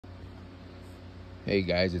Hey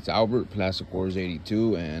guys, it's Albert, Plastic Wars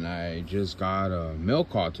 82, and I just got a mail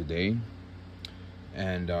call today,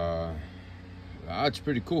 and it's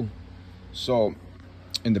pretty cool. So,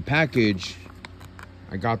 in the package,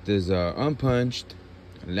 I got this unpunched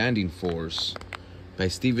landing force by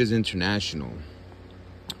Stevens International,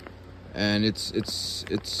 and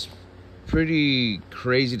it's pretty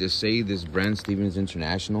crazy to say this brand Stevens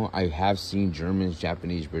International. I have seen Germans,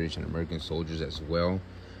 Japanese, British, and American soldiers as well,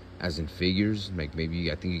 as in figures. Like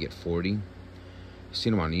maybe I think you get 40. I've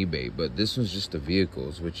seen them on eBay, but this one's just the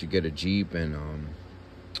vehicles, which you get a Jeep and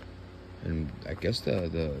I guess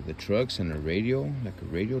the trucks and a radio, like a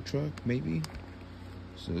radio truck maybe.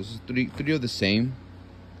 So this is three of the same.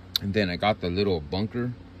 And then I got the little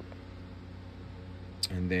bunker.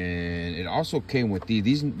 And then it also came with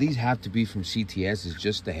these have to be from CTS. It's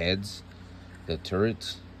just the heads, the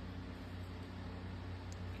turrets.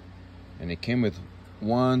 And it came with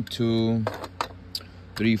 1, 2,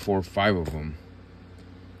 3, 4, 5 of them.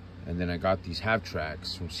 And then I got these half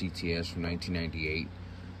tracks from CTS from 1998.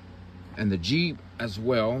 And the Jeep as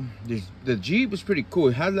well. The Jeep is pretty cool.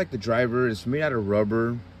 It has like the driver. It's made out of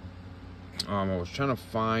rubber. I was trying to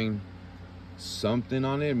find something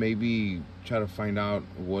on it. Maybe try to find out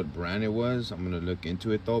what brand it was. I'm gonna look into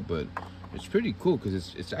it though. But it's pretty cool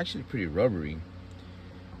because it's actually pretty rubbery.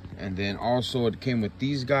 And then also it came with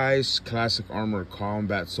these guys, Classic Armor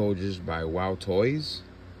Combat Soldiers by WOW Toys.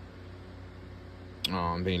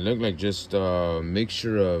 They look like just a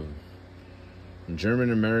mixture of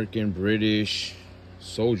German, American, British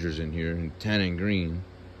soldiers in here in tan and green.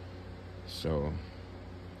 So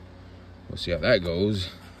we'll see how that goes.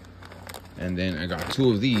 And then I got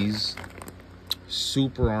 2 of these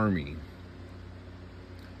Super Army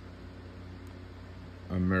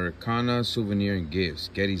Americana Souvenir and Gifts,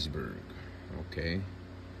 Gettysburg. Okay,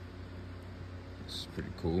 it's pretty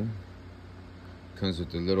cool. Comes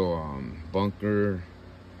with a little bunker,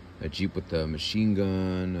 a Jeep with a machine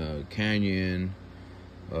gun, a canyon,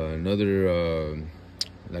 another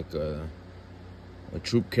like a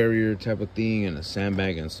troop carrier type of thing, and a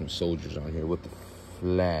sandbag, and some soldiers on here with the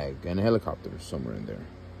flag, and a helicopter somewhere in there.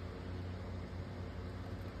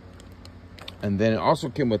 And then it also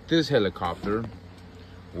came with this helicopter,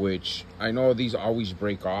 which I know these always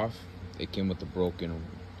break off. It came with the broken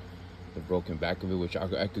back of it, which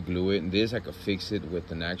I could glue it. And this I could fix it with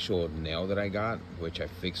an actual nail that I got, which I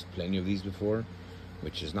fixed plenty of these before,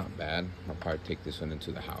 which is not bad. I'll probably take this one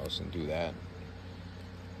into the house and do that,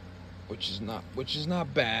 which is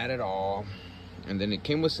not bad at all. And then it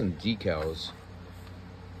came with some decals,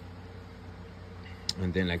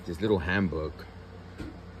 and then like this little handbook.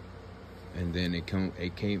 And then it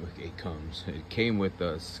came with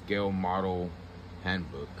a scale model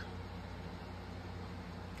handbook,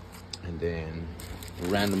 and then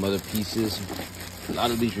random other pieces. A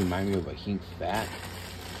lot of these remind me of a Hink Fat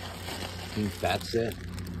set,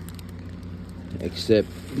 except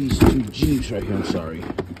these 2 Jeeps right here. I'm sorry,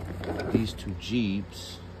 these 2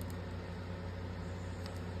 Jeeps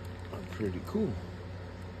are pretty cool.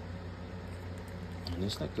 And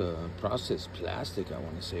it's like a processed plastic, I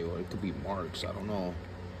want to say, or it could be marks, I don't know.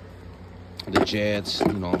 The jets,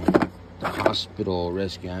 you know, the hospital,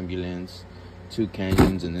 rescue ambulance, 2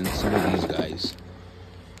 canyons, and then some of these guys.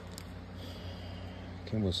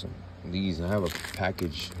 Came with some of these. I have a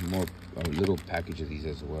little package of these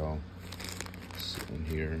as well in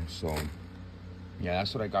here. So yeah,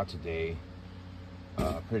 that's what I got today.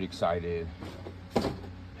 Pretty excited,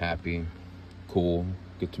 happy, cool.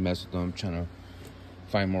 Get to mess with them. Trying to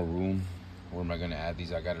find more room. Where am I gonna add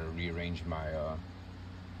these? I gotta rearrange my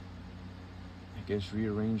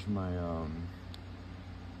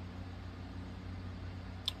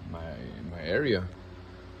my area.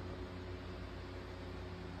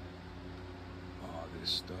 All this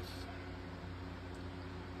stuff.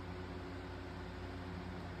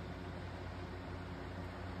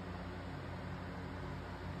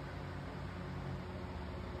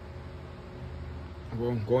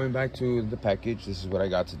 Well, going back to the package, this is what I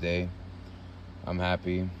got today. I'm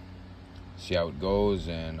happy. See how it goes,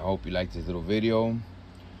 and I hope you liked this little video.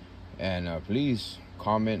 And please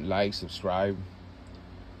comment, like, subscribe.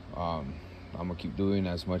 I'm gonna keep doing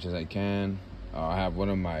as much as I can. I have one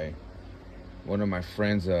of my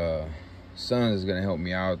friends' sons is gonna help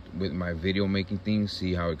me out with my video making things.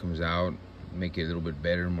 See how it comes out, make it a little bit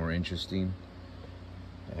better, more interesting.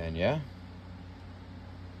 And yeah,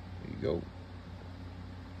 there you go.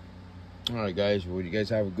 All right, guys. Well, you guys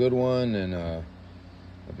have a good one, and I'll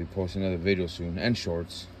be posting another video soon, and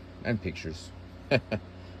shorts, and pictures.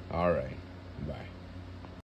 All right. Bye.